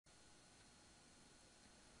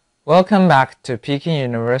Welcome back to Peking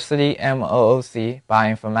University MOOC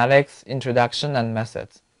Bioinformatics Introduction and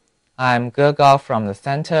Methods. I'm Ge Gao from the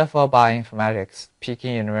Center for Bioinformatics,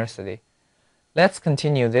 Peking University. Let's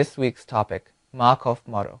continue this week's topic, Markov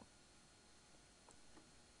model.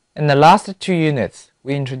 In the last two units,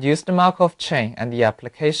 we introduced the Markov chain and the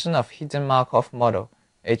application of hidden Markov model,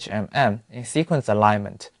 HMM, in sequence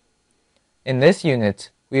alignment. In this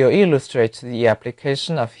unit, we will illustrate the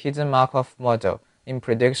application of hidden Markov model in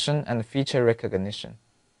prediction and feature recognition.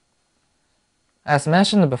 As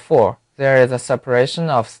mentioned before, there is a separation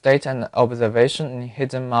of state and observation in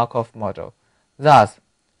hidden Markov model. Thus,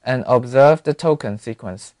 an observed token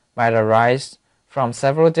sequence might arise from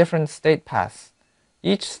several different state paths.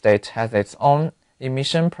 Each state has its own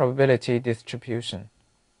emission probability distribution.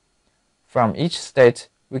 From each state,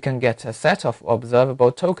 we can get a set of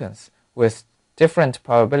observable tokens with different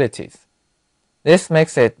probabilities. This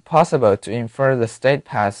makes it possible to infer the state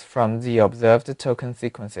paths from the observed token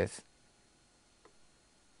sequences.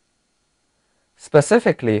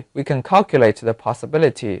 Specifically, we can calculate the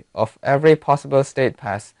possibility of every possible state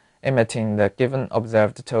path emitting the given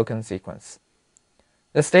observed token sequence.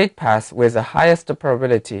 The state path with the highest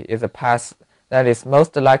probability is the path that is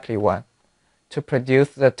most likely one to produce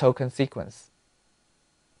the token sequence.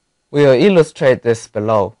 We will illustrate this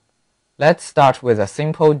below. Let's start with a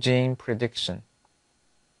simple gene prediction.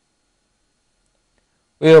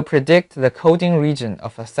 We will predict the coding region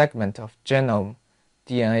of a segment of genome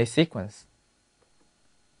DNA sequence.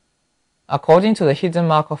 According to the hidden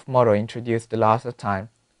Markov model introduced last time,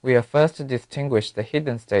 we will first distinguish the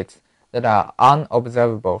hidden states that are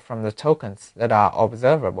unobservable from the tokens that are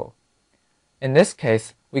observable. In this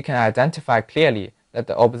case, we can identify clearly that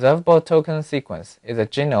the observable token sequence is a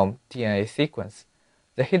genome DNA sequence.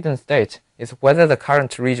 The hidden state is whether the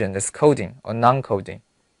current region is coding or non-coding.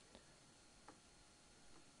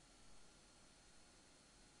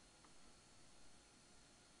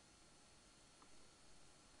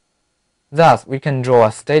 Thus, we can draw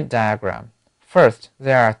a state diagram. First,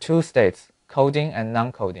 there are two states, coding and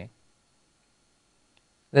non-coding.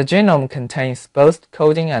 The genome contains both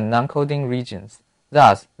coding and non-coding regions.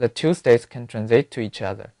 Thus, the two states can transit to each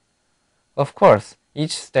other. Of course,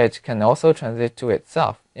 each state can also transit to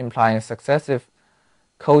itself, implying successive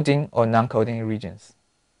coding or non-coding regions.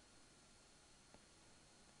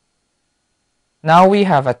 Now we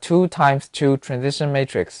have a 2 times 2 transition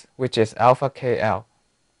matrix, which is alpha KL.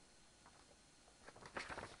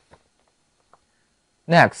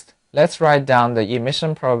 Next, let's write down the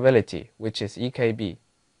emission probability, which is EKB.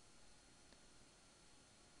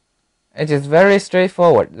 It is very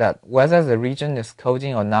straightforward that whether the region is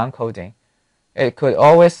coding or non-coding, it could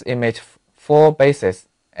always emit 4 bases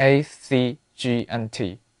A, C, G, and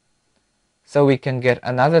T. So we can get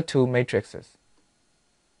another 2 matrices.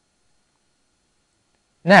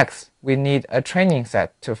 Next, we need a training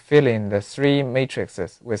set to fill in the 3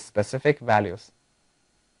 matrices with specific values.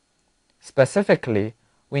 Specifically,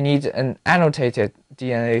 we need an annotated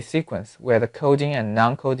DNA sequence where the coding and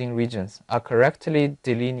non-coding regions are correctly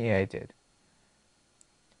delineated.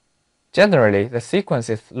 Generally, the sequence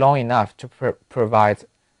is long enough to provide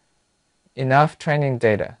enough training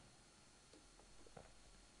data.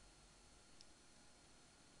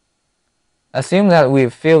 Assume that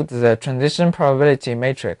we've filled the transition probability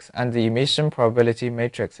matrix and the emission probability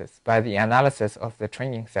matrices by the analysis of the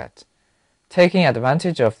training set. Taking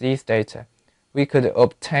advantage of these data, we could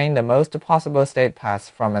obtain the most possible state paths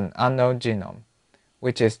from an unknown genome,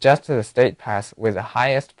 which is just the state path with the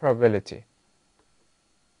highest probability.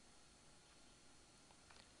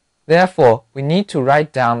 Therefore, we need to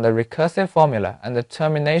write down the recursive formula and the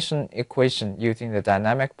termination equation using the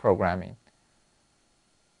dynamic programming.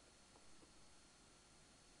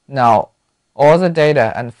 Now, all the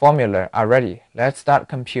data and formula are ready. Let's start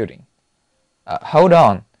computing. Hold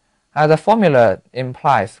on. As the formula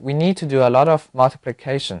implies, we need to do a lot of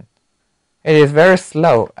multiplication. It is very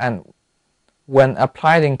slow, and when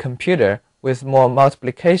applied in computer with more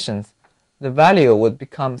multiplications, the value would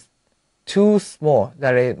become too small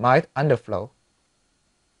that it might underflow.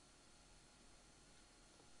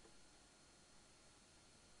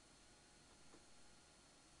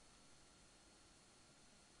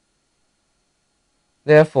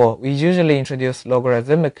 Therefore, we usually introduce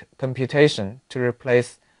logarithmic computation to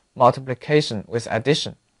replace multiplication with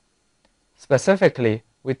addition. Specifically,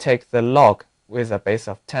 we take the log with a base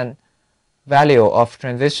of 10 value of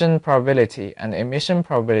transition probability and emission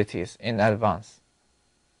probabilities in advance.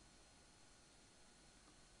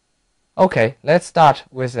 Okay, let's start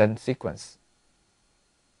with a sequence.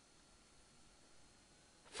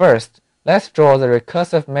 First, let's draw the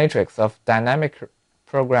recursive matrix of dynamic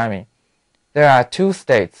programming, there are two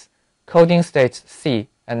states, coding state C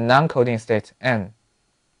and non-coding state N.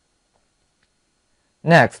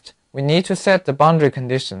 Next, we need to set the boundary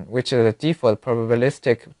condition, which is the default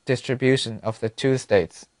probabilistic distribution of the two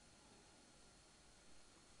states.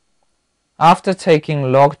 After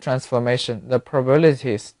taking log transformation, the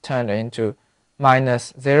probabilities turn into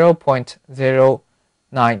minus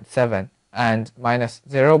 0.097 and minus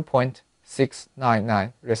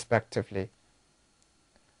 0.699 respectively.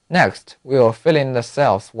 Next, we will fill in the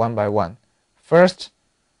cells one by one. First,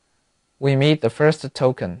 we meet the first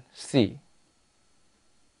token, C.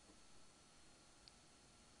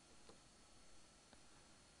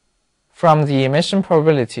 From the emission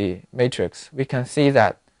probability matrix, we can see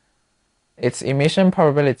that its emission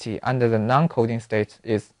probability under the non-coding state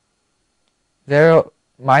is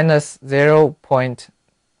minus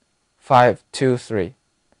 0.523.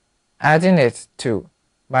 Adding it to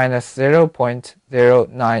minus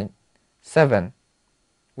 0.097,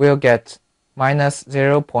 we'll get minus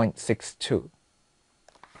 0.62.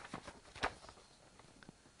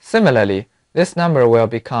 Similarly, this number will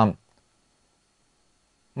become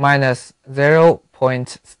minus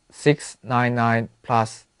 0.699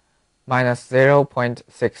 plus minus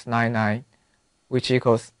 0.699, which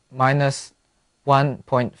equals minus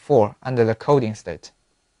 1.4 under the coding state.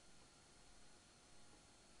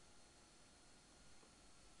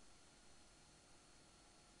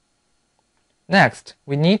 Next,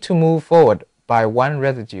 we need to move forward by one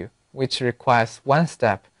residue, which requires one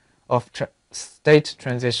step of state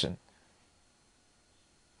transition.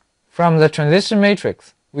 From the transition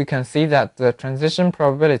matrix, we can see that the transition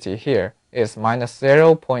probability here is minus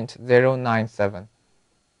 0.097.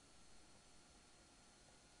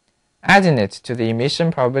 Adding it to the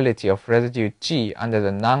emission probability of residue G under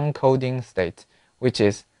the non-coding state, which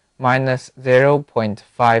is minus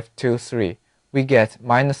 0.523, we get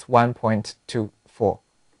minus 1.24.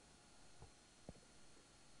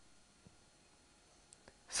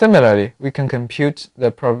 Similarly, we can compute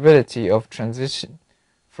the probability of transition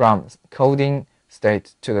from coding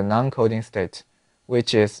state to the non-coding state,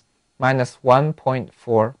 which is minus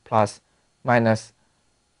 1.4 plus minus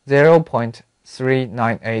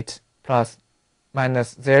 0.398 plus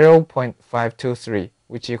minus 0.523,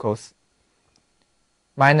 which equals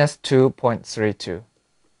minus 2.32.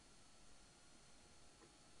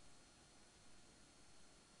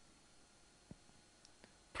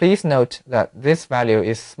 Please note that this value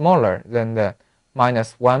is smaller than the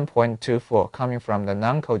minus 1.24 coming from the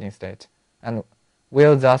non-coding state and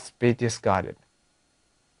will thus be discarded.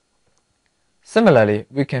 Similarly,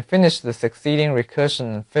 we can finish the succeeding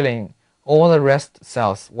recursion and fill in all the rest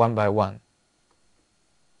cells one by one.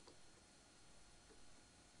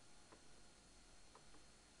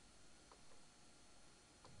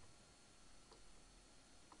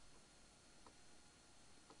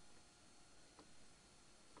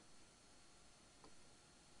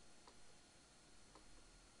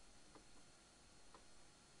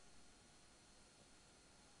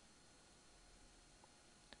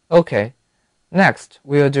 Okay, next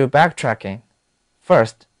we'll do backtracking.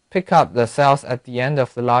 First, pick up the cells at the end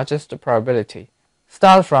of the largest probability.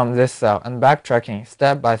 Start from this cell and backtracking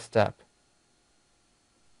step by step.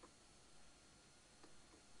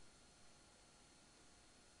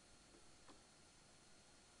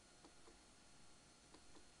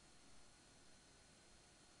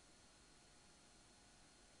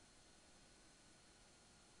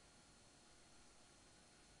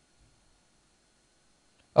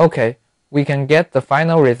 Okay, we can get the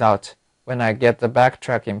final result when I get the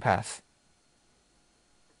backtracking path.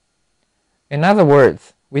 In other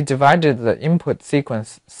words, we divided the input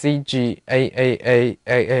sequence CG AAA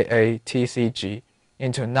AAA TCG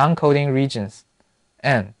into non-coding regions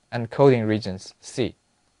N and coding regions C.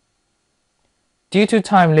 Due to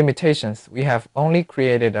time limitations, we have only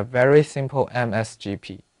created a very simple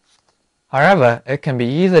MSGP. However, it can be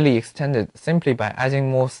easily extended simply by adding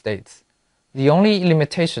more states. The only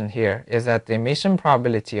limitation here is that the emission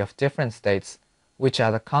probability of different states, which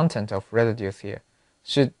are the content of residues here,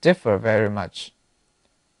 should differ very much.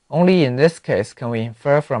 Only in this case can we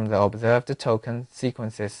infer from the observed token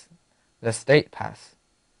sequences the state path.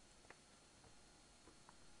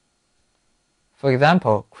 For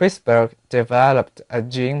example, CRISPR developed a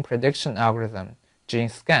gene prediction algorithm,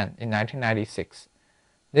 GeneScan, in 1996.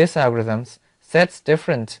 This algorithm sets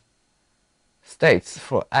different states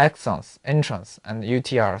for exons, introns, and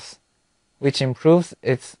UTRs, which improves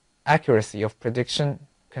its accuracy of prediction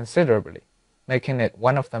considerably, making it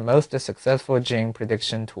one of the most successful gene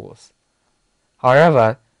prediction tools.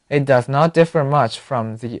 However, It does not differ much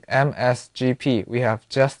from the MSGP we have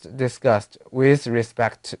just discussed with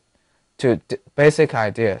respect to basic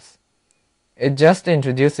ideas. It just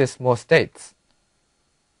introduces more states.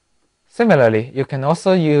 Similarly, you can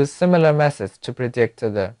also use similar methods to predict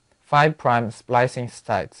the 5' splicing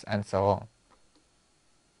sites and so on.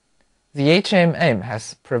 The HMM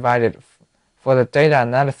has provided for the data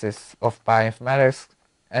analysis of bioinformatics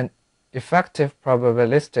an effective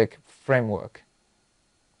probabilistic framework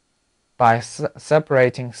by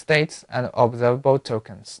separating states and observable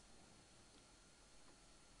tokens.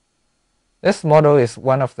 This model is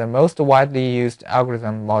one of the most widely used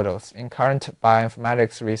algorithm models in current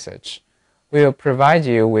bioinformatics research. We will provide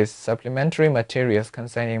you with supplementary materials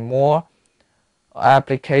containing more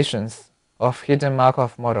applications of hidden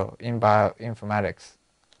Markov model in bioinformatics.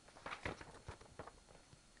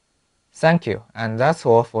 Thank you, and that's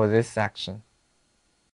all for this section.